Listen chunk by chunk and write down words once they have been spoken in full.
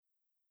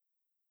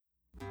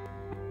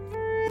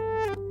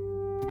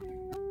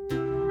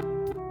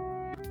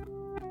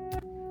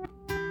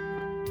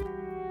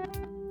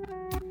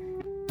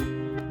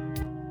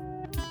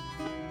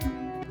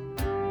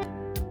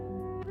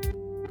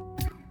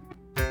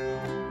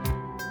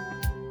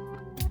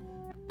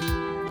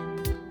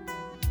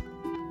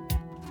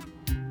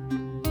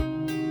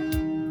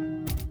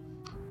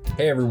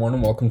Hey everyone,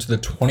 and welcome to the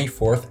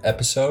 24th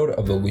episode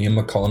of the Liam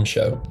McCullum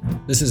Show.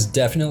 This is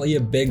definitely a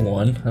big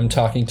one. I'm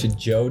talking to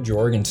Jo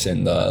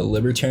Jorgensen, the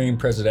Libertarian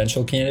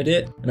presidential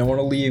candidate, and I want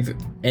to leave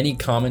any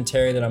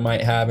commentary that I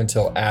might have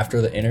until after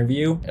the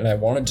interview, and I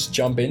want to just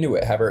jump into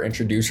it, have her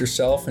introduce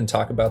herself and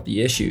talk about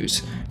the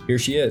issues. Here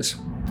she is.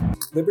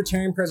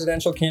 Libertarian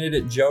presidential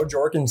candidate Jo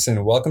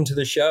Jorgensen, welcome to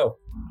the show.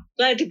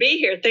 Glad to be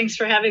here. Thanks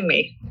for having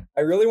me.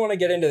 I really want to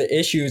get into the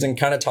issues and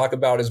kind of talk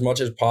about as much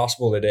as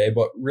possible today,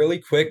 but really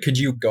quick, could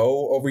you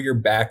go over your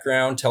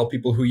background, tell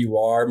people who you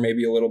are,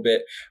 maybe a little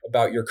bit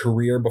about your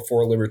career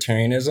before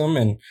libertarianism,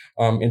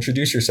 and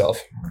introduce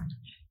yourself?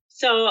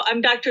 So I'm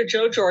Dr.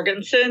 Jo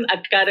Jorgensen.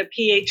 I've got a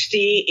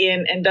PhD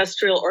in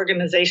industrial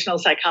organizational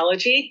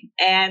psychology,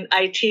 and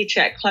I teach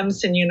at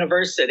Clemson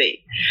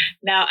University.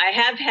 Now, I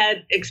have had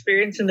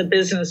experience in the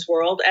business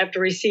world. After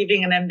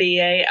receiving an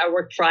MBA, I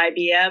worked for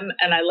IBM,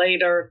 and I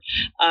later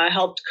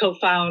helped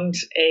co-found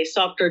a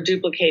software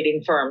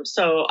duplicating firm.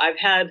 So I've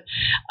had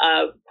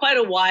quite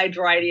a wide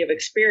variety of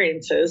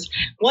experiences.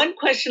 One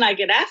question I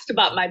get asked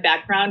about my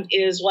background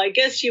is, well, I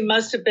guess you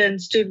must have been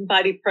student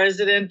body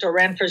president or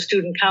ran for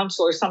student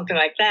council or something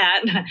like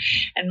that.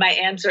 And my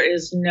answer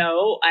is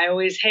no. I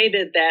always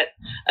hated that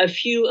a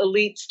few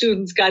elite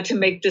students got to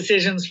make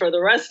decisions for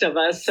the rest of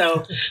us.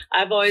 So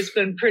I've always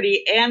been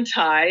pretty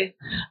anti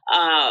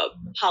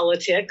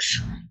politics.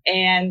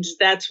 And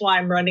that's why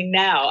I'm running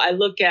now. I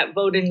look at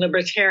voting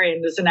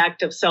libertarian as an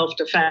act of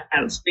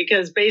self-defense,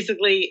 because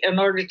basically, in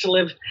order to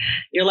live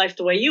your life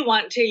the way you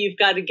want to, you've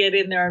got to get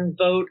in there and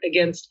vote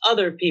against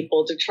other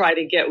people to try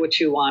to get what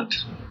you want.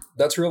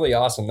 That's really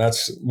awesome.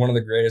 That's one of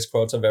the greatest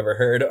quotes I've ever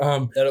heard,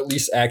 that at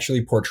least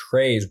actually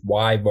portrays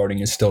why voting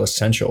is still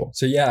essential.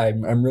 So yeah,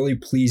 I'm really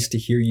pleased to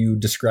hear you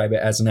describe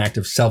it as an act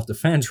of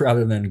self-defense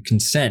rather than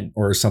consent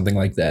or something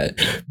like that.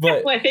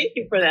 But well, thank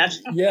you for that.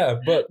 Yeah,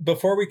 but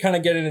before we kind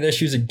of get into the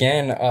issues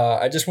again,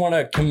 I just want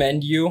to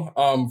commend you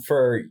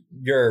for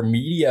your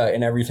media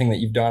and everything that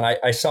you've done.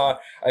 I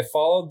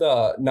followed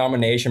the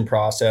nomination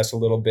process a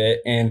little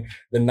bit, and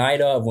the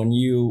night of when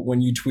you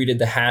tweeted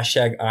the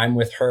hashtag I'm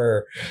with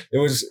her,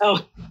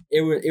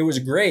 it was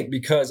great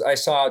because I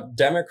saw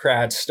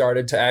Democrats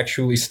started to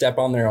actually step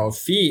on their own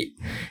feet,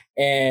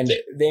 and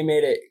they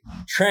made it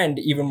trend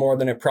even more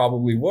than it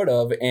probably would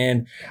have.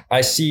 And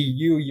I see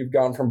you've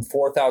gone from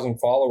 4,000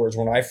 followers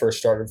when I first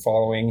started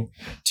following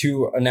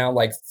to now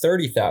like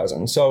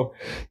 30,000. So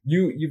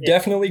you've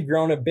definitely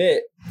grown a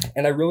bit,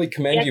 and I really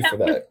commend you for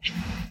that.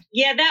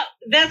 Yeah,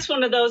 that's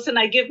one of those, and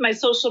I give my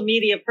social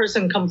media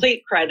person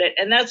complete credit.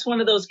 And that's one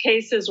of those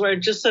cases where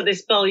just so they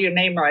spell your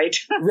name right.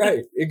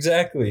 Right,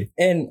 exactly.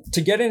 And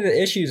to get into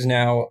the issues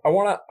now, I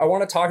want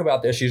to talk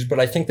about the issues, but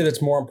I think that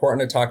it's more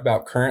important to talk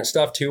about current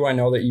stuff too. I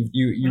know that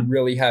you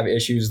really have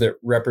issues that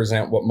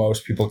represent what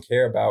most people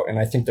care about, and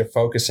I think they're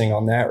focusing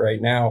on that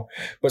right now.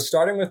 But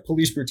starting with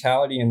police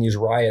brutality and these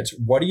riots,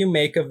 what do you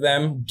make of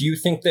them? Do you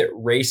think that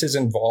race is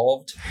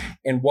involved?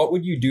 And what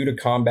would you do to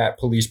combat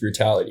police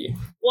brutality?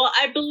 Well,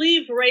 I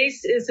believe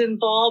race is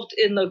involved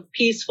in the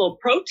peaceful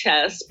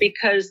protests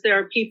because there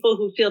are people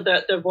who feel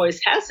that their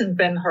voice hasn't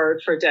been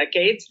heard for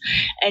decades.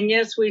 And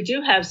yes, we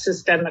do have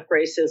systemic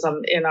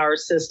racism in our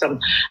system.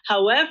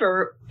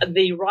 However,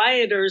 the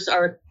rioters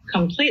are a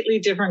completely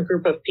different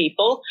group of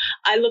people.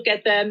 I look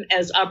at them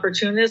as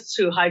opportunists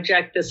who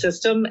hijack the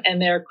system,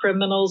 and they're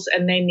criminals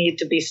and they need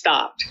to be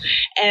stopped.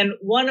 And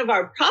one of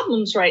our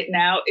problems right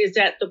now is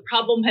that the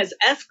problem has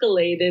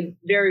escalated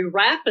very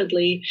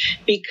rapidly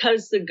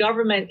because the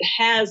government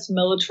has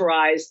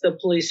militarized the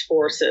police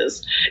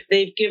forces.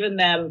 They've given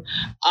them,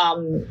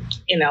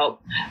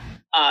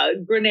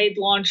 grenade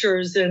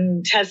launchers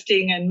and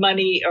testing and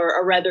money,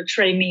 or rather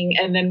training,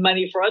 and then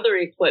money for other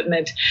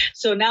equipment.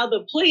 So now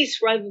the police,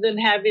 rather than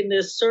having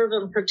this serve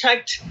and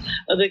protect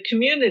the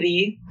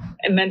community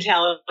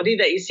mentality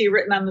that you see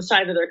written on the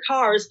side of their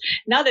cars,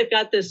 now they've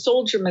got this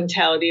soldier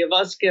mentality of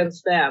us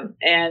against them.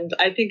 And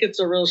I think it's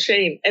a real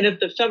shame. And if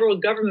the federal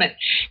government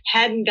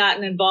hadn't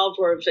gotten involved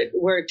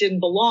where it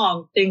didn't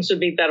belong, things would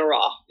be better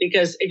off.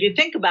 Because if you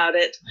think about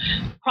it,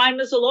 crime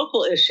is a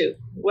local issue.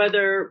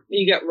 Whether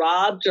you get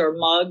robbed or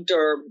mugged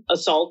or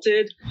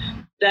assaulted,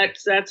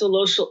 that's a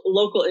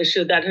local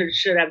issue that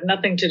should have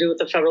nothing to do with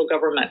the federal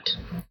government.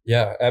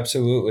 Yeah,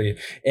 absolutely.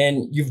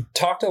 And you've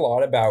talked a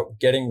lot about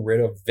getting rid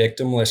of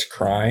victimless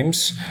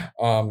crimes.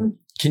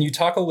 Can you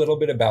talk a little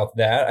bit about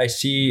that? I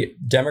see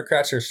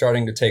Democrats are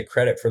starting to take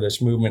credit for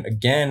this movement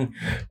again,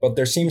 but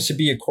there seems to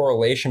be a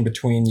correlation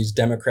between these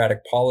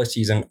Democratic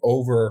policies and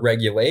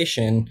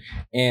over-regulation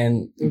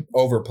and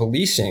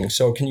over-policing.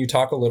 So can you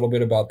talk a little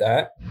bit about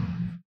that?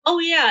 Oh,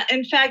 yeah.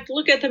 In fact,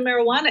 look at the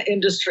marijuana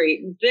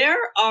industry. There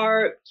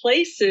are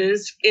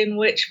places in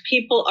which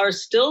people are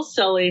still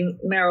selling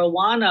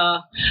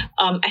marijuana.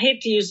 I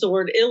hate to use the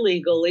word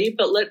illegally,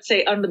 but let's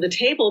say under the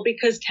table,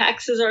 because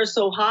taxes are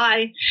so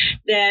high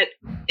that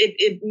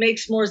it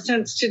makes more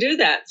sense to do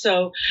that.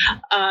 So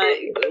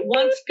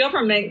once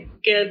government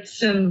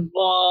gets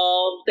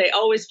involved, They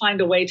always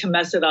find a way to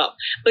mess it up.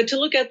 But to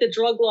look at the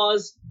drug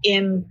laws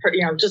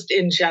just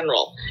in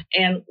general.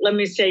 And let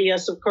me say,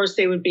 yes, of course,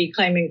 they would be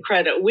claiming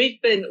credit.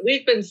 We've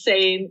been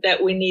saying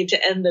that we need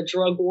to end the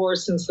drug war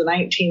since the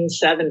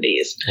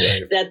 1970s,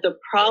 right. That the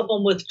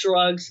problem with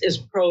drugs is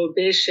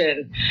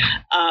prohibition,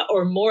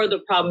 or more of the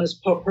problem is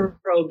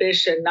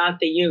prohibition, not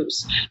the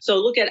use. So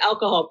look at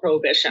alcohol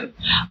prohibition.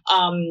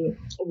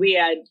 We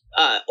had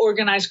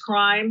organized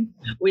crime.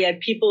 We had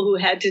people who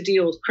had to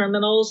deal with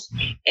criminals,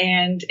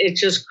 and it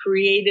just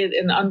created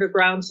an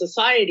underground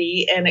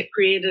society, and it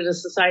created a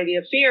society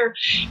of fear.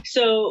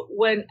 So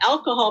when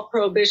alcohol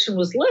prohibition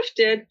was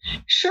lifted,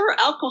 sure,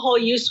 alcohol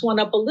use went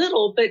up a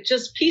little, but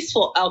just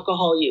peaceful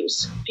alcohol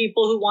use,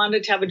 people who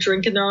wanted to have a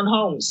drink in their own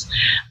homes.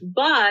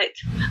 But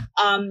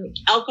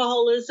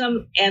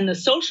alcoholism and the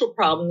social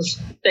problems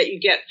that you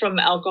get from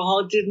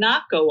alcohol did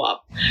not go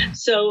up.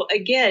 So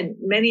again,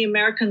 many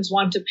Americans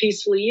want to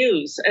peacefully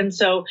use. And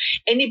so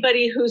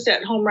anybody who's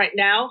at home right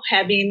now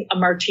having a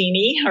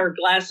martini or a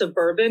glass of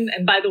bourbon,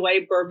 and by the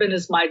way, bourbon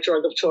is my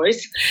drug of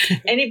choice,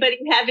 anybody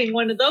having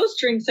one of those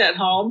drinks at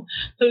home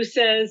who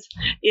says,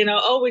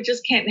 we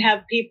just can't have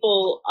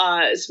people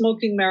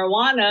smoking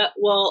marijuana.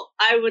 Well,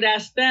 I would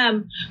ask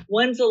them,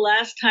 when's the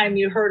last time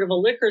you heard of a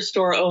liquor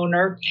store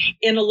owner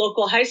in a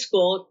local high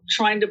school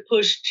trying to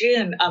push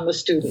gin on the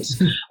students?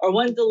 Or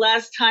when's the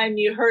last time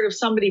you heard of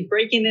somebody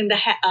breaking into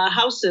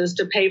houses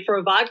to pay for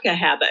a vodka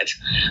habit?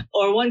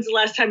 Or when's the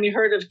last time you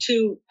heard of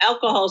two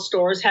alcohol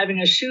stores having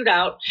a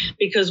shootout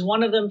because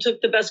one of them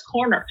took the best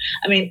corner?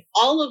 I mean,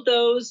 all of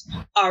those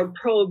are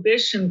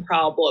prohibition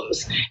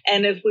problems.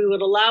 And if we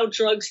would allow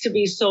drugs to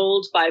be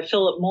sold by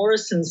Philip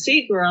Morris and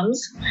Seagrams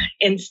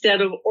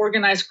instead of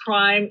organized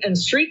crime and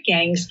street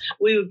gangs,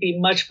 we would be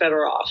much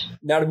better off.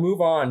 Now, to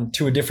move on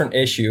to a different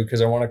issue,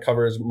 because I want to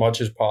cover as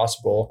much as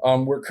possible,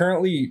 we're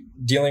currently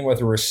dealing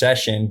with a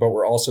recession, but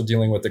we're also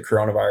dealing with the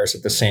coronavirus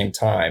at the same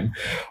time.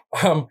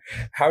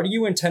 How do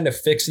you intend to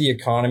fix the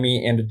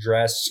economy and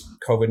address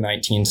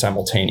COVID-19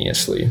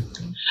 simultaneously?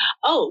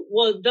 Oh,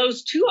 well,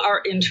 those two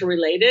are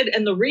interrelated.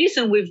 And the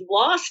reason we've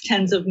lost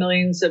tens of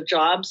millions of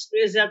jobs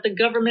is that the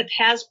government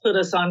has put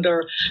us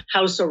under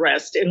house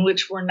arrest, in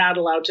which we're not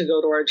allowed to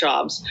go to our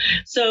jobs.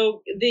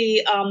 So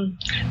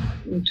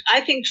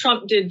I think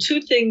Trump did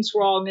two things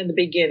wrong in the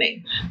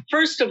beginning.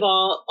 First of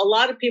all, a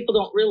lot of people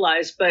don't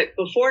realize, but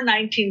before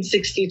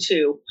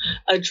 1962,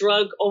 a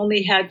drug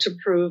only had to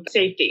prove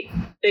safety.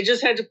 They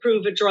just had to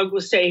prove a drug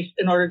was safe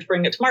in order to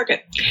bring it to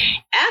market.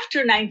 After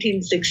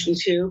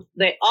 1962,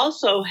 they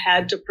also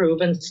had to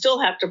prove and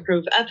still have to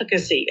prove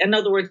efficacy. In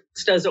other words,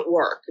 does it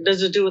work?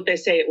 Does it do what they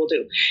say it will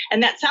do?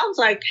 And that sounds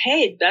like,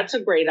 hey, that's a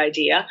great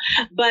idea.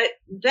 But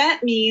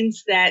that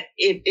means that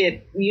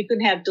you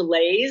can have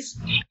delays,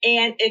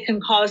 and it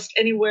can cost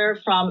anywhere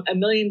from $1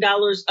 million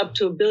up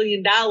to $1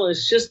 billion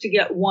just to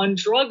get one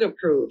drug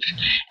approved.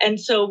 And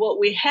so what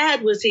we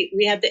had was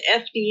we had the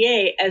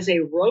FDA as a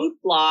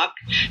roadblock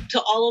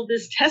to all of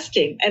this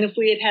testing. And if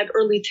we had had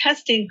early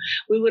testing,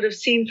 we would have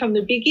seen from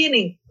the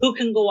beginning who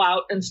can go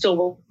out and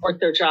still work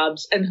their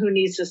jobs and who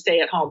needs to stay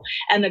at home.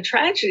 And the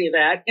tragedy of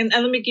that, and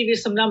let me give you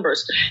some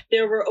numbers.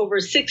 There were over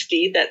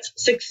 60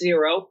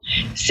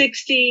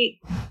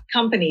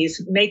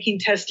 companies making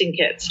testing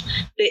kits.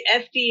 The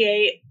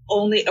FDA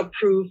only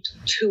approved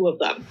 2 of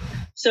them.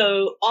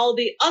 So all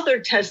the other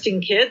testing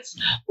kits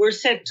were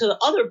sent to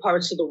other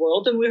parts of the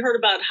world. And we heard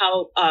about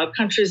how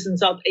countries in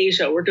South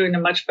Asia were doing a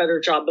much better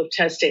job of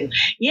testing.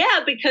 Yeah,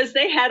 because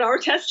they had our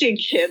testing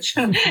kits.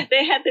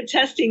 They had the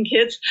testing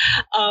kits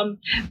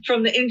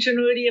from the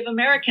ingenuity of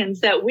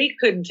Americans that we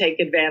couldn't take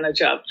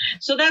advantage of.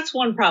 So that's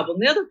one problem.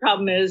 The other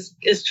problem is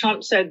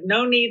Trump said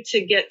no need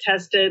to get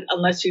tested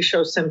unless you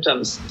show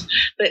symptoms.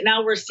 But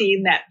now we're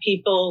seeing that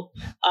people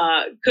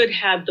could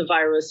have the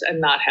virus and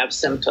not have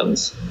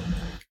symptoms.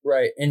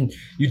 Right. And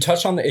you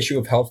touched on the issue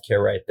of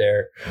healthcare right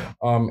there.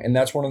 And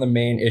that's one of the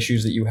main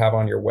issues that you have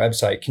on your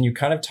website. Can you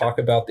kind of talk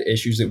about the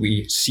issues that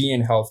we see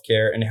in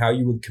healthcare and how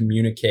you would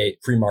communicate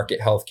free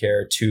market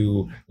healthcare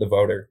to the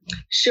voter?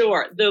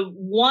 Sure. The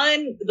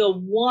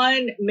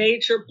one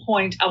major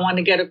point I want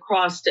to get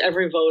across to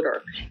every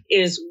voter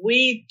is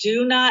we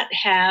do not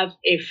have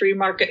a free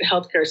market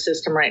healthcare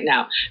system right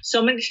now.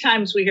 So many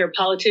times we hear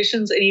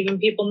politicians and even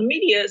people in the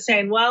media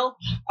saying, well,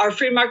 our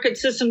free market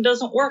system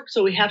doesn't work,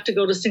 so we have to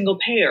go to single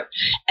payer.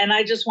 And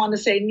I just want to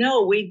say,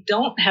 no, we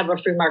don't have a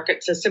free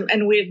market system,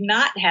 and we've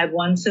not had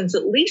one since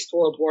at least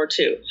World War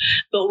II.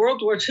 But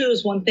World War II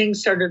is when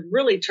things started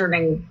really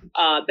turning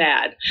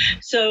bad.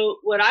 So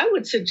what I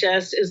would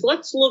suggest is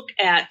let's look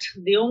at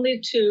the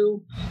only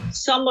 2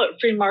 somewhat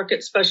free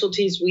market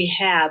specialties we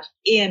have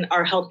in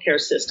our healthcare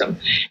system,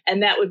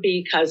 and that would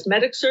be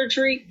cosmetic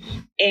surgery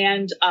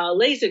and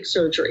LASIK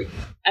surgery.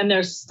 And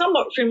they're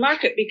somewhat free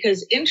market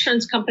because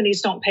insurance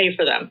companies don't pay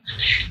for them.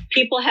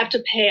 People have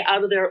to pay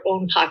out of their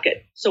own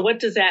pocket. So what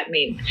does that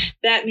mean?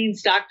 That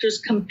means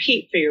doctors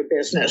compete for your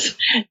business.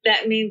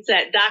 That means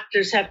that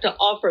doctors have to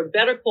offer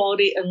better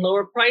quality and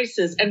lower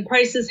prices, and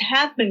prices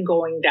have been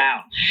going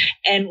down.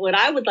 And what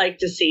I would like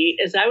to see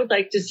is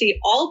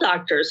all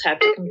doctors have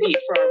to compete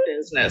for our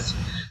business.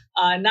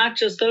 not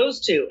just those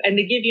two. And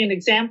to give you an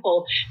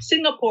example,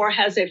 Singapore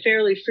has a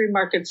fairly free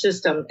market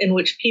system in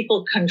which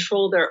people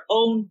control their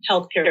own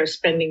healthcare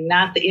spending,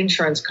 not the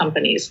insurance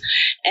companies.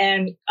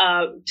 And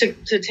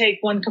to take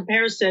one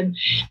comparison,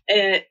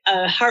 a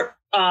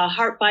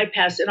heart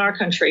bypass in our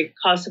country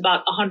costs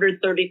about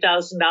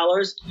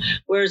 $130,000,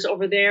 whereas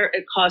over there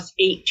it costs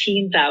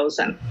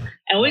 $18,000.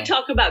 And we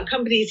talk about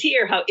companies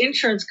here, how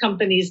insurance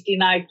companies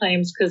deny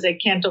claims because they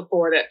can't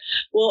afford it.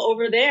 Well,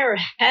 over there,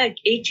 heck,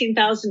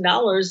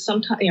 $18,000.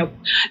 Sometimes,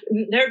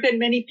 there have been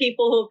many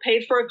people who have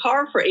paid for a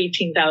car for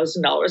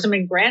 $18,000. I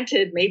mean,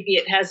 granted, maybe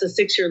it has a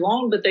 6-year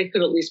loan, but they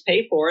could at least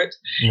pay for it.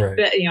 Right.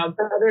 But,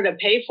 better to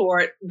pay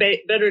for it,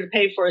 better to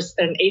pay for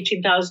an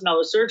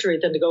 $18,000 surgery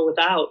than to go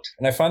without.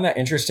 And I find that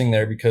interesting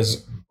there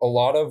because a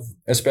lot of,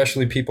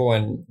 especially people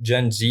in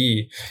Gen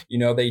Z,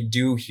 they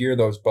do hear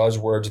those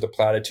buzzwords, the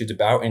platitudes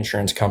about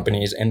insurance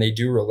companies, and they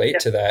do relate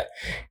to that.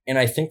 And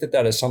I think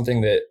that is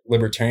something that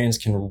libertarians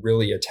can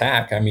really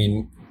attack. I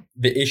mean,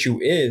 the issue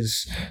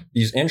is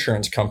these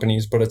insurance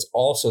companies, but it's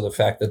also the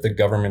fact that the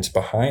government's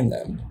behind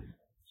them.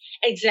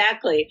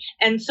 Exactly.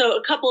 And so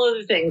a couple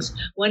other things.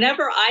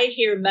 Whenever I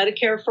hear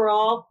Medicare for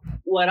all,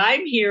 what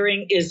I'm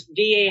hearing is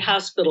VA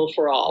hospital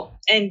for all.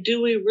 And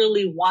do we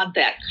really want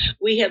that?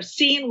 We have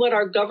seen what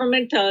our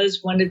government does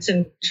when it's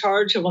in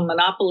charge of a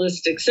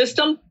monopolistic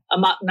system, a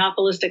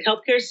monopolistic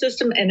healthcare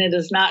system, and it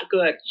is not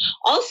good.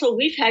 Also,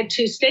 we've had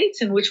 2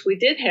 states in which we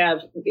did have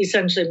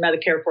essentially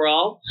Medicare for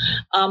all.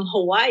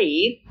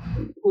 Hawaii,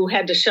 who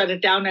had to shut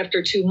it down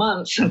after 2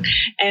 months,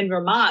 and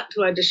Vermont,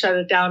 who had to shut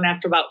it down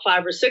after about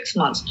 5 or 6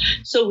 months.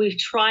 So we've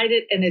tried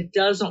it and it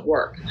doesn't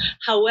work.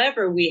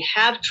 However, we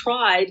have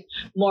tried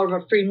more of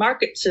a free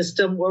market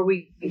system where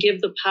we give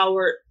the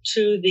power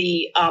to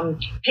the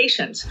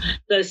patients.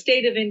 The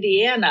state of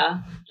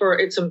Indiana, for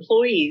its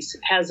employees,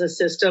 has a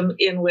system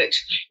in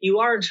which you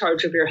are in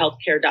charge of your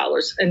healthcare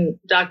dollars, and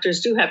doctors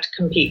do have to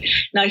compete.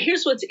 Now,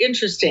 here's what's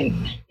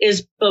interesting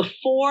is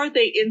before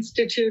they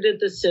instituted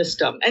the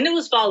system, and it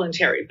was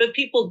voluntary, but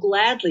people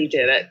gladly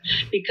did it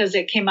because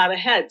it came out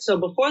ahead. So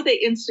before they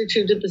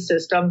instituted the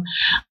system,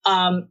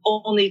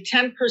 only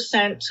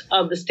 10%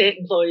 of the state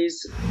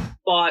employees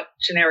bought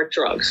generic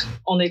drugs.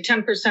 Only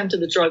 10% of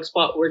the drugs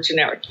bought were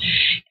generic.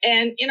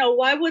 And,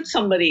 why would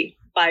somebody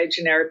buy a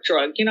generic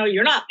drug?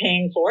 You're not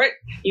paying for it.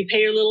 You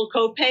pay your little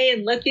copay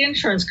and let the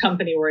insurance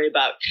company worry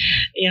about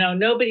it.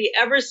 Nobody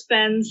ever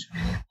spends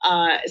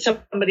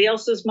somebody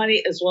else's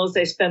money as well as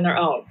they spend their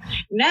own.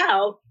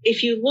 Now,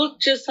 if you look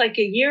just like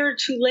a year or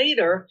two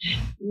later,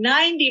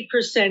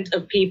 90%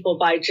 of people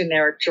buy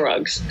generic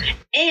drugs.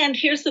 And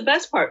here's the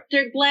best part.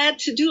 They're glad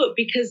to do it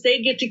because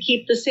they get to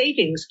keep the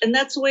savings. And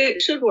that's the way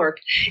it should work.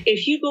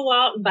 If you go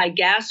out and buy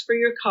gas for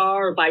your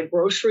car or buy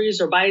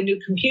groceries or buy a new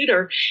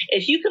computer,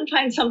 if you can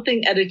find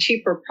something at a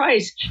cheaper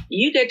price,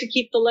 you get to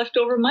keep the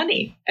leftover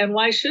money. And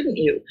why shouldn't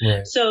you?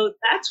 Right. So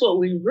that's what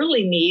we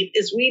really need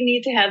is we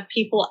need to have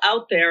people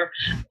out there,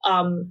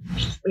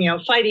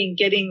 fighting,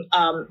 getting,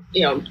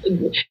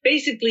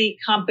 basically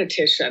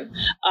competition.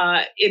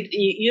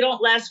 You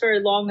don't last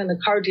very long in the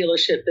car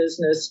dealership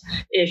business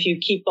if you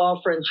keep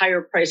offering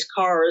higher priced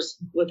cars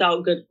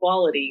without good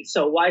quality.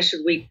 So why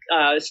should we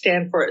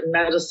stand for it in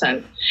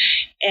medicine?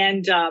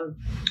 And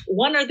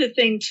one other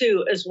thing,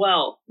 too, as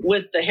well,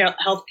 with the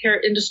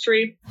healthcare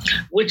industry,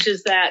 which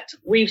is that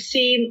we've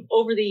seen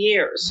over the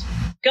years,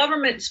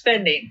 government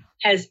spending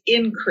has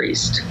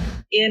increased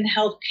in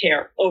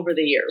healthcare over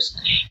the years.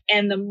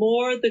 And the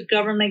more the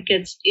government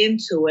gets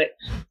into it,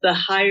 the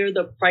higher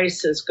the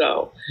prices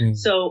go.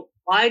 So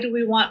why do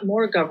we want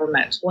more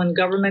government when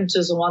government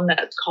is the one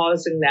that's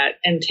causing that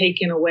and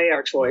taking away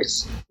our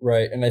choice?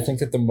 Right. And I think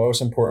that the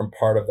most important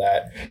part of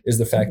that is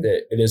the fact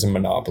that it is a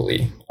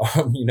monopoly.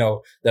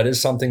 That is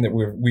something that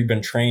we've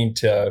been trained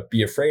to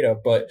be afraid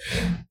of. But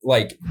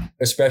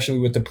especially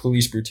with the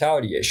police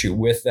brutality issue,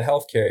 with the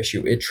healthcare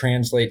issue, it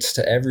translates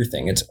to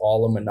everything. It's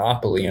all a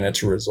monopoly and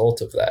it's a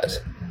result of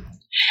that.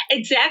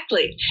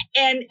 Exactly.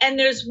 And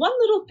there's one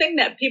little thing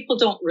that people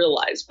don't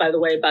realize, by the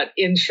way, about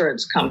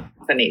insurance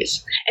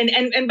companies.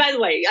 And by the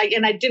way,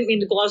 I didn't mean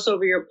to gloss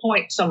over your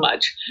point so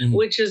much,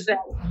 which is that,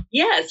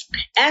 yes,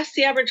 ask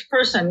the average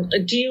person,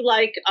 do you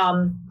like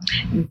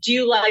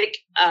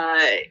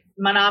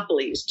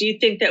monopolies? Do you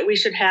think that we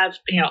should have,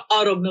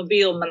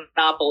 automobile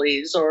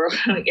monopolies or,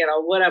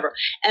 whatever?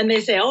 And they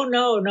say, oh,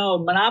 no,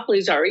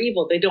 monopolies are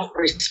evil. They don't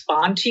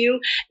respond to you.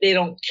 They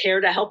don't care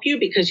to help you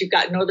because you've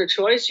got no other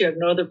choice. You have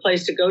no other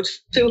place to go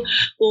to.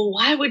 Well,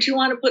 why would you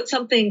want to put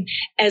something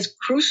as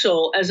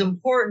crucial, as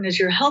important as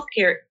your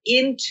healthcare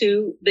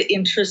into the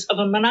interest of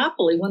a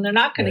monopoly when they're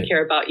not going to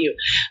care about you?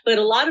 But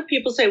a lot of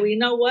people say, well, you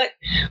know what?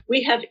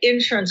 We have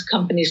insurance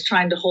companies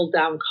trying to hold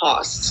down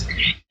costs.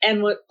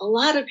 And what a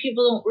lot of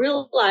people don't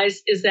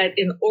realize is that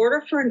in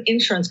order for an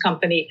insurance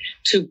company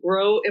to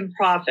grow in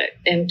profit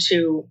and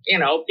to,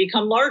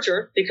 become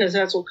larger, because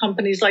that's what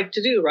companies like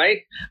to do, right?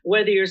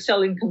 Whether you're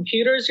selling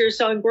computers, you're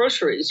selling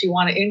groceries, you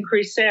want to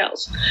increase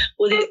sales.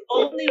 Well, the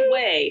only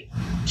way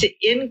to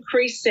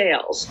increase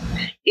sales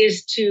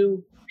is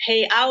to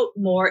pay out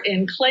more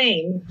in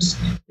claims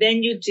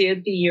than you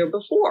did the year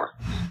before.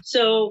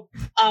 So,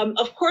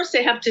 of course,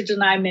 they have to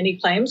deny many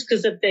claims,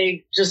 because if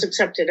they just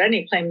accepted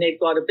any claim, they'd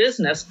go out of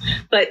business.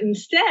 But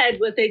instead,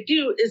 what they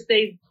do is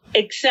they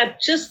they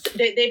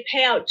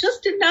pay out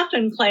just enough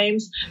in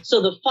claims,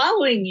 so the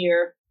following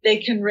year they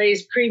can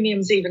raise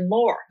premiums even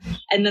more.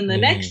 And then the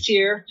next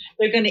year,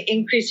 they're going to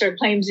increase their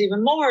claims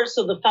even more.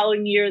 So the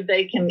following year,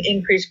 they can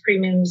increase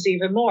premiums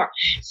even more.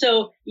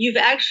 So you've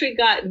actually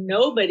got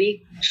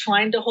nobody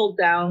trying to hold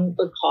down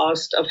the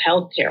cost of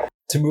healthcare.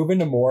 To move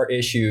into more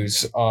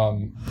issues,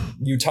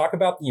 you talk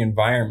about the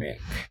environment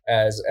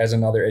as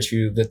another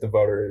issue that the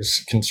voter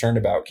is concerned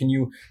about. Can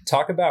you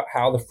talk about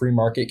how the free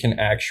market can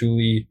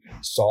actually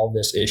solve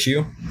this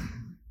issue?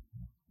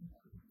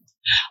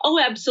 Oh,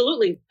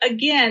 absolutely.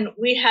 Again,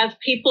 we have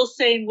people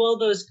saying, well,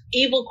 those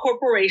evil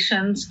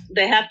corporations,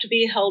 they have to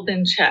be held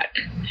in check.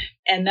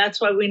 And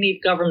that's why we need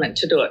government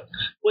to do it.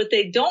 What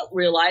they don't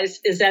realize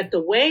is that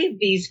the way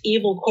these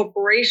evil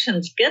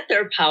corporations get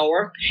their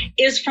power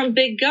is from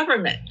big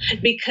government,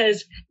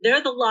 because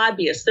they're the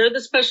lobbyists, they're the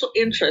special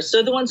interests,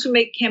 they're the ones who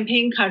make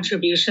campaign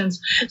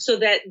contributions so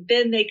that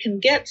then they can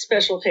get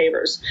special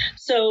favors.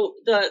 So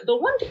the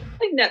one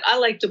thing that I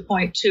like to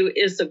point to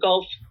is the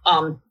Gulf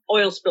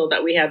oil spill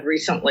that we had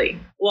recently.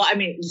 Well, I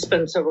mean, it's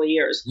been several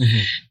years.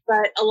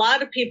 But a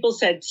lot of people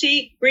said,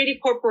 see, greedy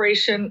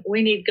corporation,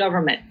 we need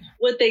government.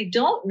 What they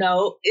don't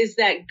know is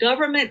that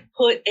government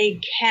put a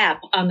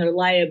cap on their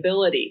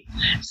liability,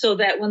 so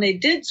that when they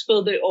did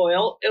spill the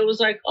oil, it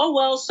was like, oh,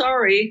 well,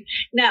 sorry.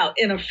 Now,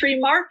 in a free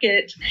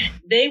market,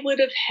 they would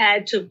have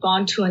had to have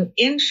gone to an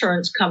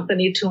insurance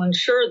company to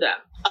insure them.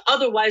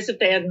 Otherwise, if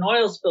they had an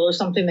oil spill or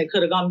something, they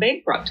could have gone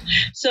bankrupt.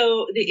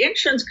 So the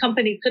insurance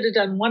company could have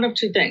done one of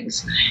two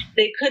things.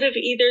 They could have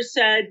either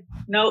said,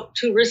 no,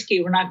 too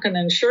risky, we're not going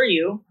to insure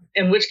you,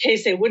 in which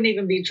case they wouldn't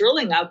even be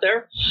drilling out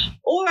there.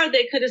 Or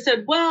they could have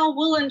said, well,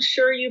 we'll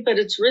insure you, but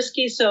it's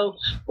risky, so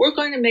we're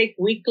going to make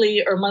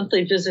weekly or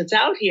monthly visits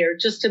out here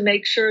just to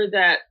make sure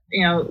that,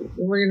 you know,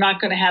 we're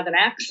not going to have an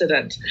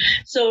accident.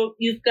 So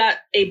you've got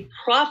a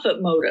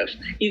profit motive.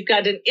 You've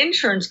got an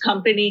insurance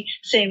company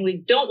saying we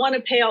don't want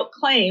to pay out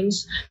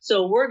claims,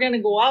 so we're going to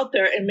go out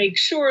there and make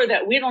sure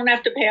that we don't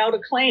have to pay out a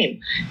claim.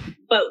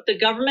 But the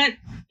government,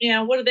 you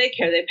know, what do they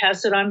care? They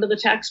pass it on to the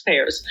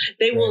taxpayers.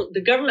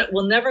 The government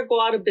will never go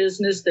out of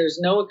business. There's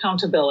no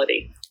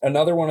accountability.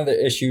 Another one of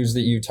the issues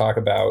that you talk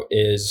about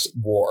is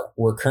war.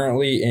 We're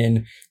currently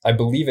in, I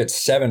believe it's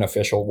 7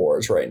 official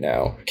wars right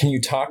now. Can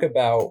you talk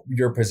about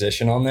your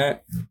position on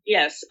that?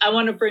 Yes. I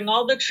want to bring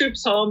all the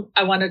troops home.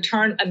 I want to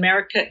turn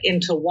America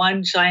into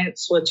one giant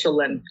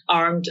Switzerland,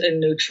 armed and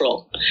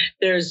neutral.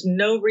 There's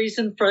no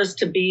reason for us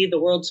to be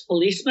the world's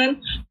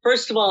policeman.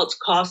 First of all, it's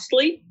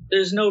costly.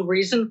 There's no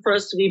reason for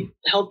us to be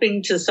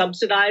helping to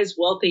subsidize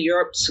wealthy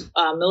Europe's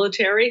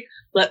military.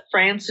 Let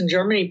France and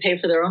Germany pay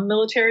for their own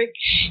military.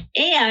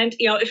 And,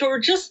 you know, if it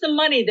were just the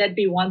money, that'd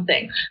be one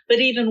thing. But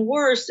even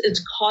worse,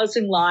 it's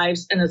causing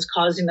lives and it's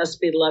causing us to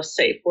be less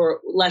safe. We're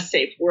less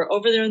safe. We're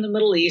over there in the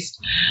Middle East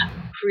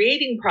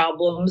creating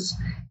problems.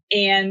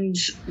 And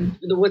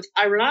what's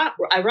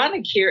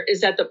ironic here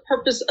is that the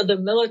purpose of the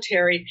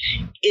military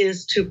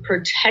is to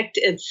protect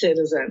its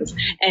citizens.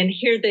 And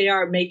here they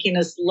are making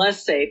us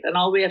less safe. And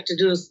all we have to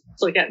do is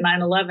look at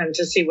 9/11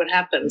 to see what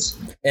happens.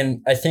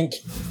 And I think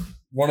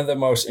one of the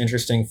most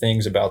interesting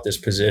things about this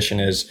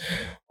position is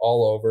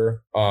all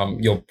over,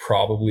 you'll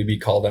probably be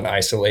called an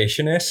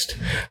isolationist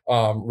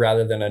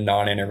rather than a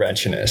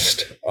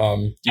non-interventionist.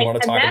 Do you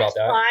want to talk about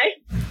that?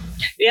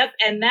 Yep.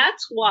 And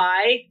that's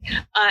why,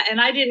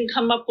 and I didn't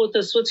come up with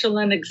the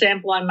Switzerland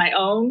example on my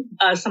own.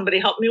 Somebody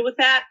helped me with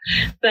that.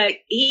 But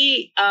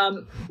he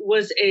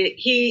was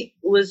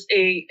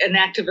an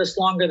activist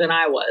longer than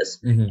I was.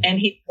 Mm-hmm.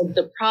 And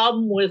the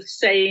problem with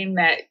saying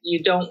that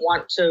you don't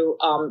want to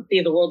be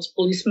the world's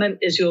policeman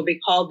is you'll be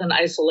called an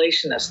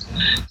isolationist.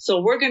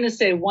 So we're going to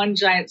say one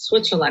giant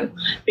Switzerland,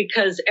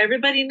 because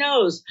everybody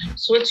knows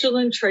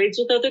Switzerland trades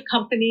with other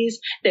companies.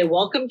 They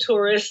welcome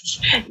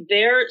tourists.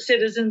 Their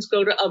citizens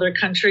go to other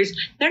countries.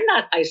 They're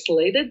not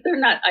isolated. They're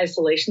not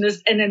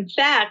isolationists. And in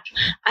fact,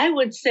 I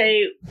would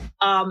say,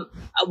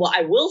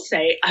 I will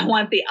say, I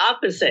want the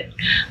opposite.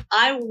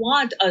 I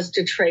want us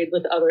to trade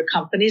with other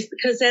companies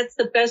because that's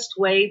the best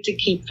way to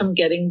keep from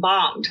getting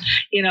bombed.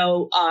 You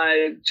know,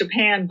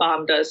 Japan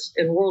bombed us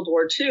in World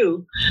War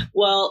II.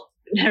 Well,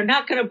 they're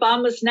not going to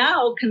bomb us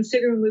now,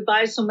 considering we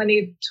buy so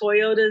many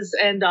Toyotas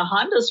and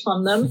Hondas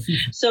from them.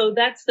 So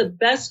that's the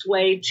best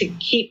way to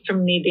keep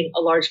from needing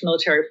a large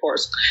military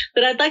force.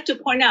 But I'd like to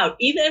point out,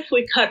 even if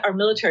we cut our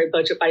military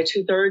budget by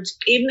 2/3,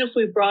 even if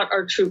we brought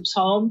our troops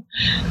home,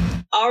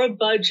 our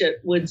budget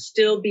would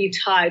still be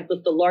tied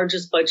with the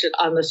largest budget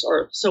on this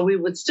earth. So we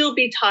would still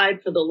be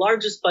tied for the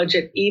largest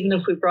budget, even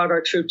if we brought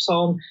our troops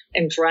home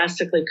and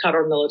drastically cut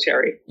our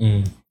military.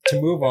 To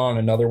move on,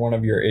 another one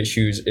of your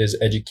issues is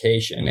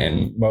education,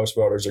 and most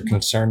voters are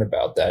concerned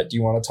about that. Do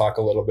you want to talk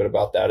a little bit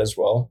about that as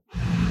well?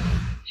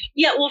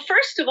 Yeah, well,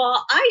 first of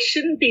all, I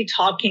shouldn't be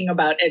talking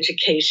about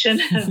education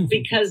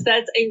because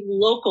that's a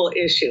local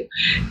issue.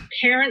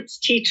 Parents,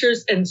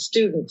 teachers, and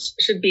students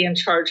should be in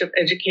charge of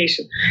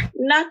education,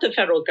 not the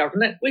federal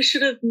government. We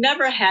should have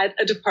never had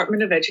a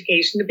Department of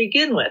Education to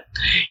begin with.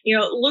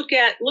 Look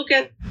at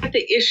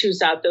the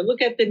issues out there.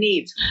 Look at the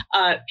needs.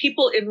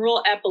 People in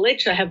rural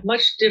Appalachia have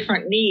much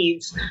different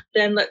needs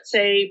than, let's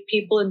say,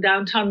 people in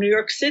downtown New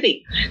York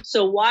City.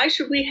 So why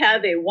should we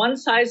have a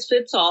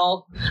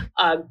one-size-fits-all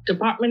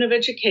Department of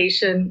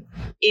Education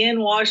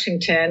in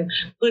Washington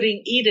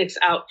putting edicts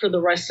out for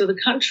the rest of the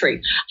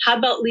country? How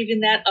about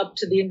leaving that up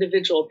to the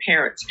individual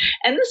parents?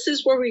 And this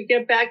is where we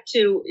get back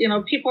to,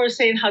 people are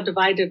saying how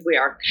divided we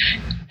are.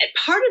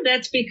 Part of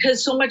that's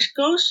because so much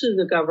goes through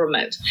the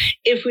government.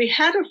 If we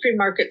had a free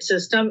market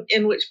system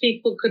in which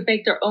people could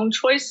make their own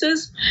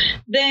choices,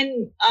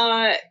 then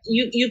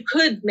you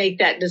could make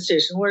that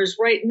decision. Whereas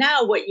right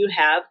now, what you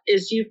have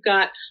is you've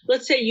got,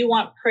 let's say you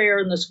want prayer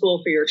in the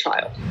school for your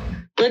child.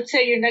 Let's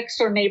say your next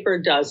door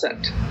neighbor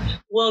doesn't.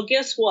 Well,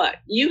 guess what?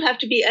 You have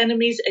to be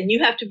enemies and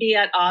you have to be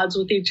at odds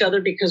with each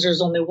other because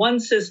there's only one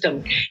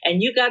system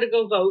and you got to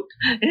go vote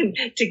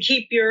to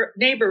keep your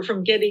neighbor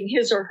from getting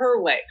his or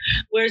her way.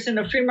 Whereas in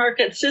a free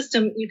market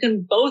system, you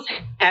can both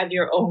have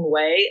your own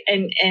way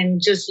and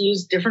just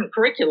use different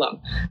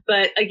curriculum.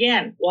 But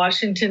again,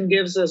 Washington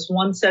gives us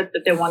one set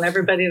that they want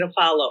everybody to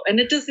follow, and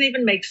it doesn't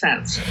even make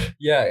sense.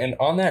 Yeah. And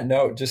on that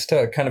note, just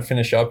to kind of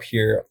finish up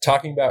here,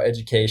 talking about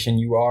education,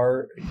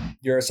 you're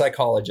a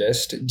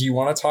psychologist. Do you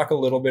want to talk a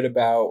little bit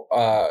about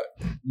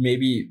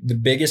maybe the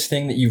biggest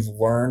thing that you've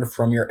learned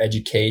from your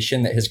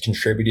education that has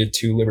contributed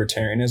to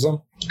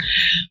libertarianism?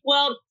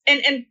 Well,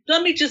 and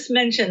let me just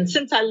mention,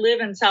 since I live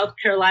in South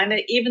Carolina,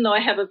 even though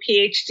I have a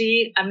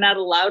PhD, I'm not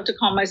allowed to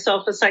call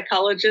myself a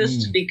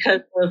psychologist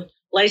because of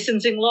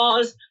licensing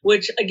laws,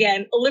 which,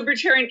 again, a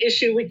libertarian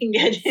issue we can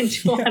get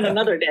into on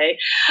another day.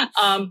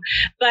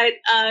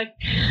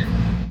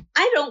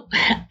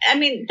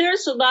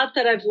 There's a lot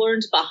that I've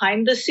learned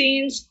behind the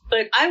scenes,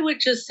 but I would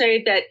just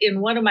say that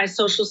in one of my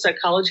social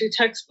psychology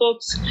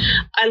textbooks,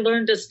 I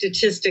learned a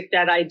statistic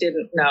that I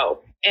didn't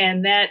know.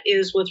 And that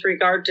is with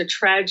regard to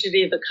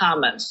tragedy of the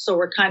commons. So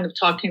we're kind of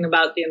talking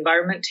about the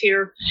environment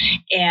here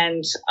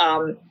and,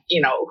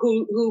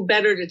 who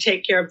better to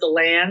take care of the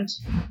land,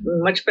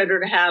 much better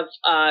to have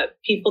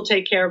people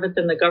take care of it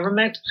than the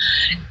government.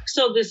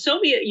 So the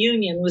Soviet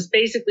Union was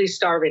basically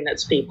starving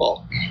its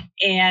people.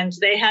 And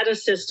they had a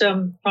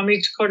system from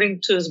each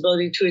according to his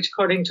ability to each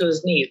according to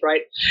his need,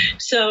 right?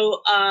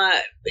 So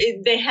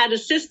they had a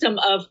system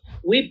of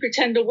we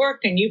pretend to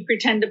work and you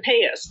pretend to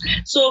pay us.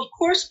 So, of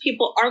course,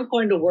 people aren't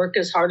going to work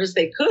as hard as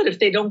they could if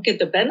they don't get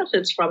the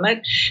benefits from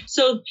it.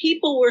 So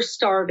people were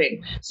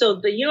starving. So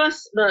the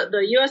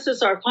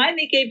USSR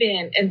finally gave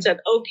in and said,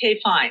 OK,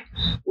 fine,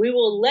 we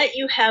will let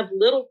you have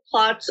little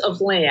plots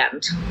of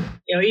land.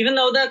 Even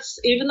though that's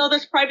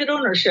private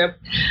ownership,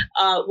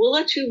 we'll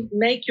let you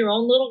make your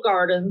own little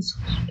gardens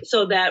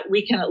so that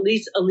we can at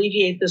least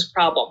alleviate this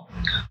problem.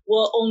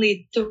 Well,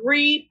 only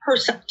 3%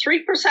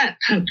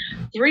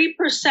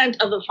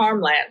 of the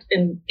farmland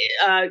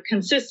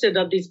consisted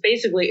of these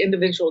basically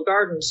individual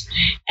gardens,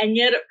 and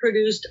yet it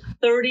produced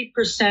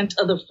 30%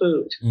 of the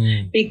food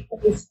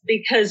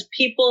because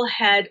people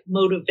had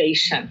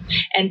motivation,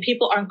 and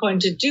people aren't going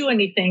to do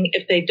anything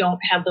if they don't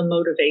have the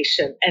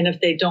motivation and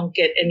if they don't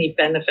get any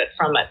benefit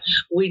from it.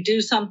 We do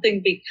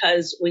something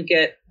because we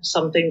get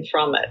something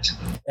from it.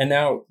 And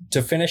now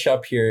to finish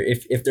up here,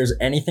 if there's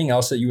anything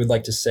else that you would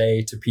like to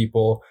say to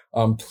people,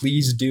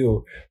 please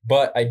do.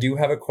 But I do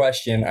have a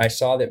question. I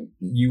saw that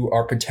you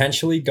are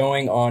potentially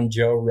going on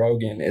Joe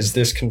Rogan. Is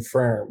this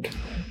confirmed?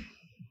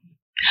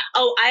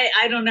 Oh,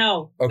 I don't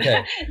know.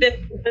 Okay.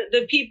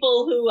 the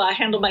people who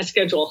handle my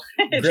schedule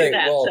do Great.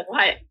 that. Well, so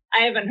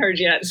I haven't heard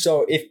yet.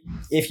 So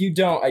if you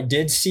don't, I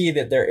did see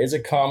that there is a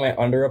comment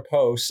under a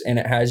post and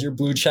it has your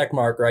blue check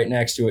mark right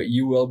next to it.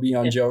 You will be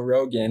on Joe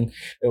Rogan,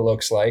 it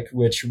looks like,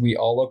 which we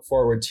all look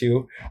forward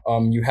to.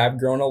 You have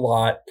grown a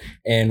lot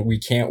and we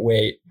can't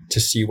wait to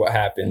see what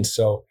happens.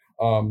 So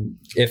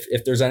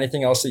if there's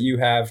anything else that you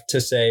have to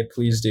say,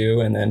 please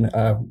do. And then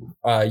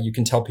you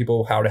can tell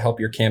people how to help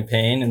your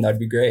campaign, and that'd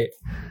be great.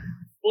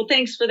 Well,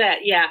 thanks for that.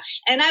 Yeah.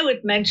 And I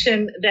would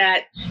mention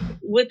that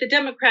with the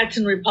Democrats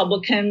and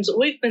Republicans,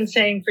 we've been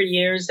saying for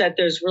years that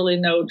there's really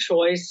no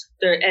choice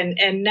there.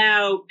 And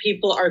now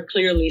people are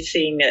clearly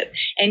seeing it.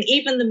 And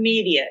even the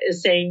media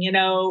is saying,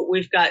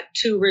 we've got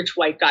two rich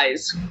white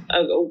guys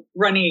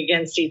running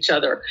against each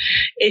other.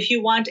 If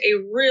you want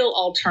a real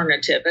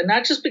alternative, and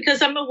not just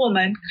because I'm a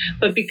woman,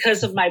 but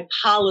because of my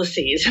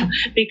policies,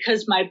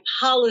 because my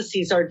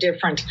policies are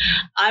different,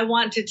 I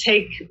want to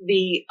take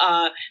the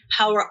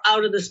power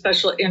out of the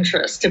special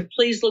interest. To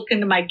please look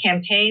into my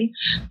campaign.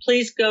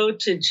 Please go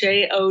to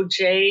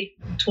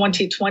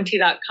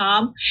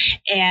joj2020.com.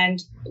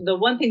 And the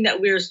one thing that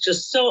we're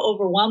just so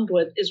overwhelmed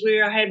with is we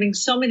are having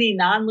so many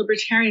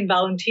non-libertarian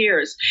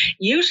volunteers.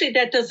 Usually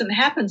that doesn't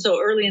happen so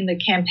early in the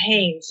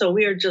campaign. So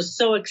we are just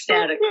so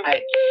ecstatic.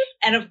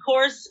 And of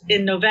course,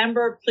 in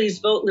November, please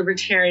vote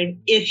Libertarian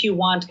if you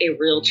want a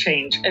real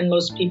change. And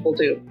most people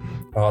do.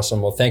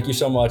 Awesome. Well, thank you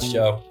so much,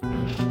 Joe.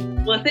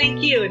 Well,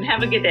 thank you and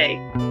have a good day.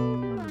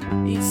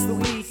 It's the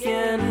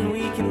weekend and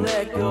we can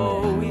let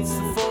go. It's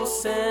the full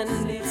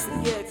send, it's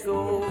the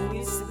get-go.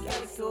 It's the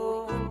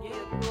get-go,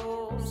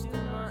 get-go. Still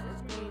not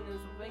as green as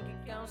a bank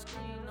account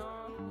screen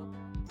on.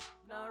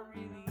 Not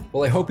really.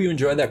 Well, I hope you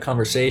enjoyed that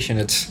conversation.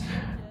 It's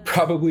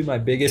probably my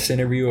biggest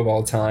interview of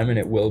all time, and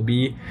it will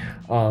be.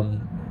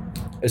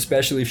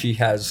 Especially if she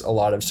has a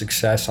lot of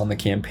success on the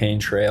campaign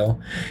trail.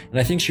 And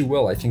I think she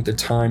will. I think the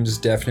times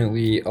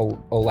definitely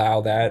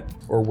allow that,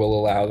 or will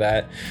allow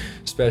that,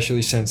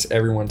 especially since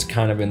everyone's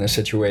kind of in the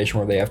situation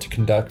where they have to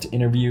conduct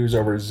interviews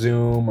over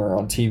Zoom or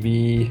on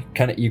TV.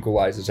 Kind of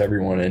equalizes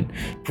everyone and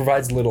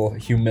provides little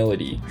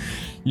humility.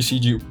 You see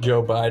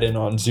Joe Biden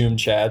on Zoom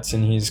chats,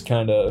 and he's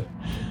kind of,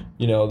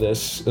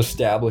 this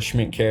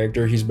establishment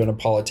character. He's been a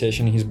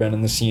politician. He's been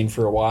in the scene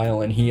for a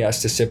while, and he has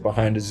to sit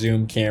behind a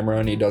Zoom camera,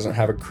 and he doesn't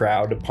have a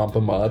crowd to pump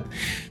him up.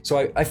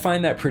 So I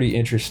find that pretty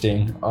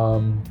interesting.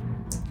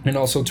 And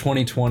also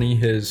 2020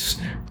 has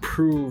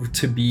proved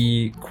to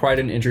be quite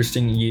an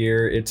interesting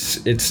year.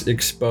 It's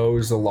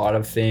exposed a lot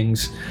of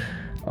things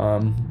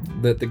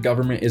that the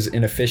government is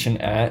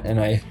inefficient at, and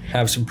I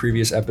have some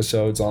previous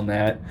episodes on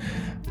that.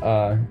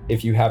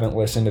 If you haven't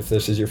listened, if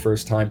this is your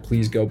first time,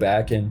 please go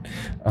back and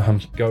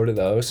go to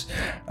those.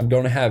 I'm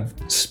going to have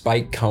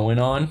Spike Cohen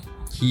on.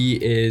 He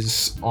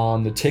is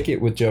on the ticket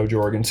with Joe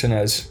Jorgensen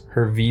as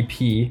her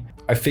VP.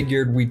 I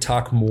figured we'd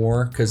talk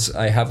more because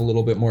I have a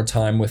little bit more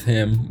time with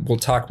him. We'll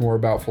talk more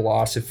about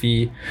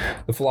philosophy,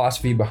 the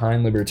philosophy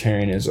behind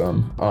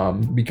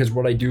libertarianism, because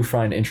what I do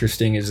find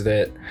interesting is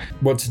that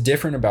what's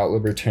different about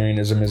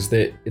libertarianism is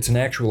that it's an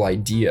actual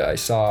idea. I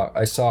saw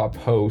a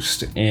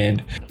post,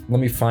 and let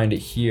me find it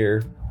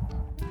here.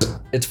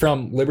 It's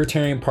from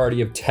Libertarian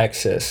Party of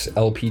Texas,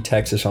 LP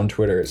Texas on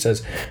Twitter. It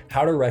says,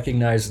 how to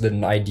recognize that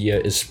an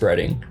idea is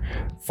spreading.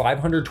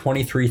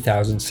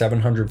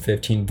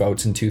 523,715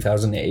 votes in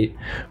 2008,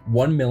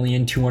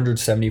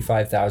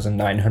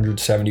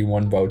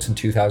 1,275,971 votes in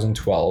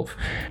 2012,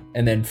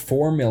 and then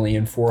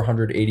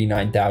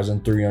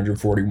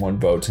 4,489,341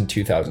 votes in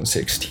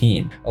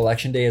 2016.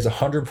 Election day is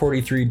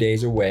 143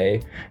 days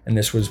away, and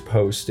this was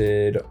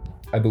posted,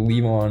 I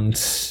believe, on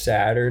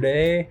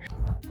Saturday.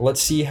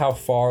 Let's see how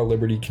far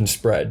liberty can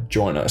spread.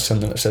 Join us.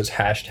 And then it says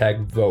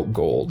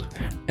 #VoteGold.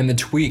 And the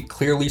tweet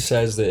clearly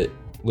says that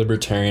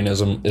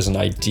libertarianism is an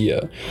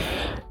idea.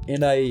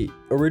 And I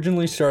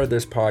originally started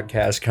this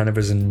podcast kind of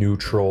as a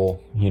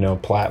neutral,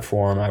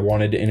 platform. I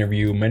wanted to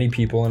interview many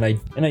people, and I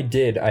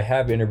did. I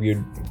have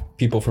interviewed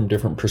people from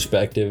different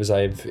perspectives.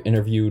 I've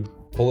interviewed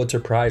Pulitzer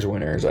Prize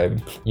winners.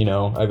 I've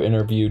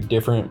interviewed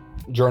different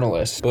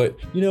journalists, but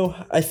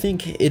I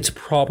think it's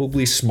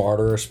probably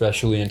smarter,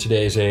 especially in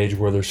today's age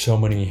where there's so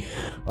many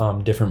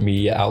different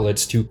media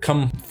outlets, to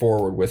come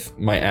forward with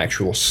my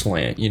actual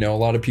slant. A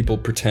lot of people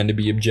pretend to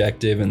be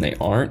objective and they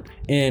aren't,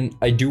 and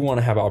I do want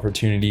to have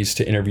opportunities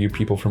to interview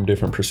people from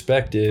different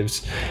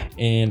perspectives,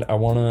 and I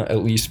want to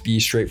at least be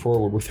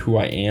straightforward with who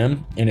I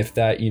am. And if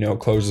that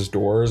closes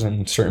doors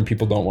and certain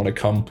people don't want to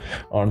come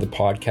on the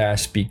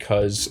podcast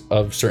because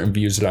of certain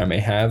views that I may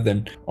have,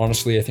 then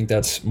honestly I think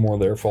that's more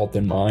their fault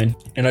than mine.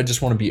 And I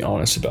just want to be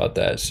honest about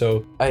that.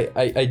 So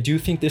I do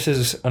think this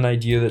is an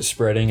idea that's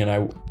spreading, and I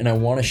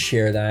want to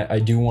share that. I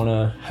do want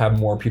to have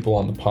more people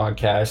on the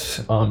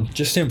podcast,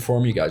 just to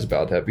inform you guys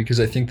about that, because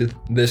I think that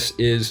this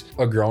is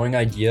a growing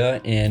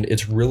idea, and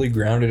it's really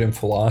grounded in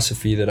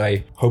philosophy that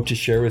I hope to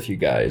share with you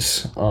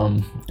guys.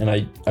 And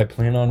I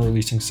plan on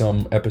releasing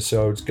some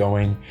episodes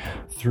going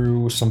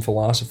through some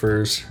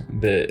philosophers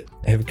that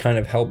have kind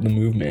of helped the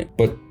movement.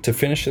 But to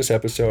finish this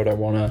episode, I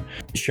want to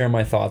share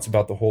my thoughts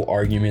about the whole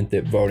argument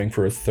that voting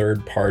for a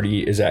third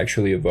party is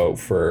actually a vote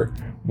for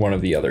one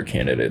of the other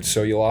candidates.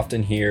 So you'll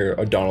often hear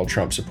a Donald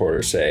Trump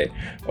supporter say,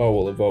 oh,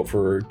 well, a vote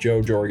for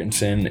Joe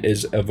Jorgensen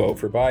is a vote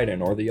for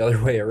Biden, or the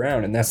other way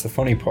around. And that's the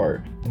funny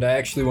part. And I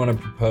actually want to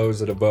propose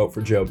that a vote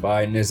for Joe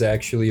Biden is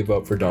actually a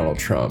vote for Donald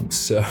Trump.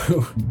 So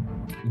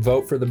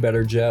vote for the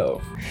better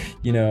Joe.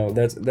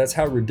 That's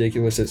how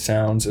ridiculous it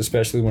sounds,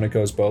 especially when it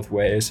goes both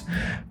ways.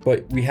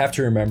 But we have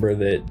to remember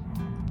that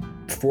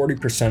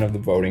 40% of the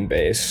voting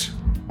base,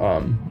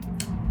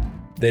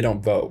 they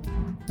don't vote.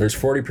 There's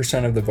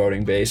 40% of the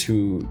voting base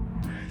who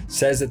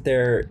says that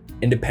they're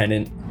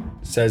independent,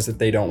 says that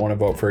they don't want to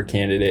vote for a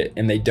candidate,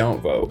 and they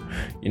don't vote.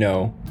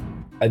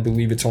 I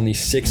believe it's only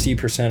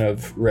 60%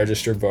 of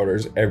registered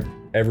voters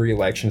every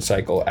election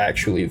cycle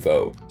actually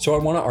vote. So I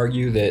want to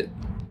argue that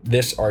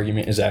this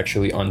argument is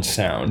actually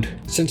unsound.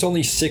 Since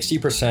only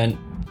 60%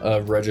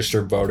 of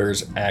registered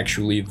voters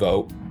actually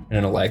vote in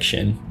an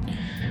election,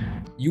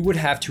 you would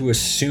have to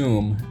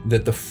assume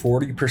that the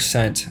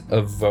 40%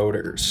 of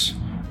voters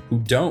who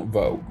don't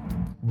vote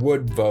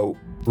would vote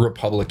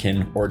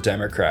Republican or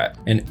Democrat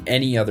in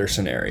any other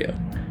scenario.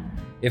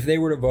 If they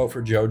were to vote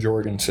for Joe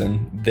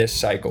Jorgensen this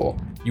cycle,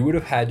 you would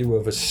have had to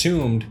have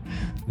assumed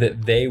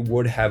that they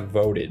would have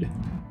voted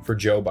for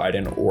Joe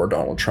Biden or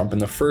Donald Trump in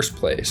the first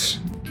place.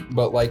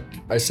 But like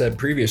I said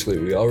previously,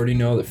 we already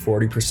know that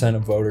 40%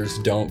 of voters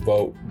don't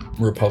vote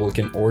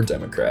Republican or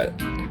Democrat.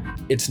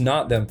 It's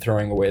not them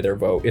throwing away their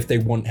vote if they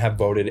wouldn't have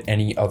voted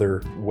any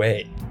other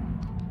way.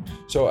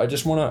 So I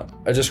just want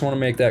to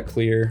make that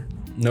clear.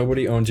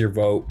 Nobody owns your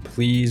vote.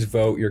 Please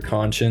vote your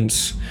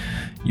conscience.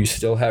 You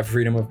still have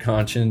freedom of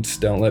conscience.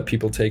 Don't let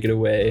people take it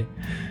away.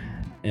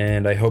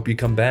 And I hope you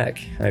come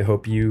back. I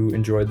hope you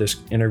enjoyed this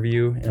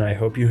interview, and I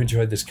hope you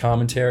enjoyed this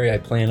commentary. I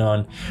plan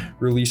on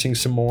releasing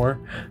some more,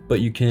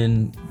 but you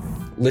can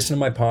listen to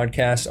my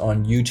podcast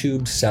on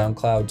YouTube,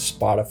 SoundCloud,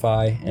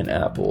 Spotify, and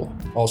Apple.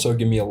 Also,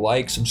 give me a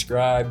like,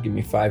 subscribe, give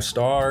me 5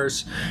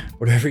 stars,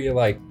 whatever you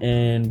like.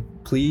 And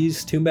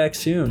please tune back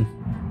soon.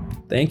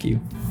 Thank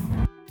you.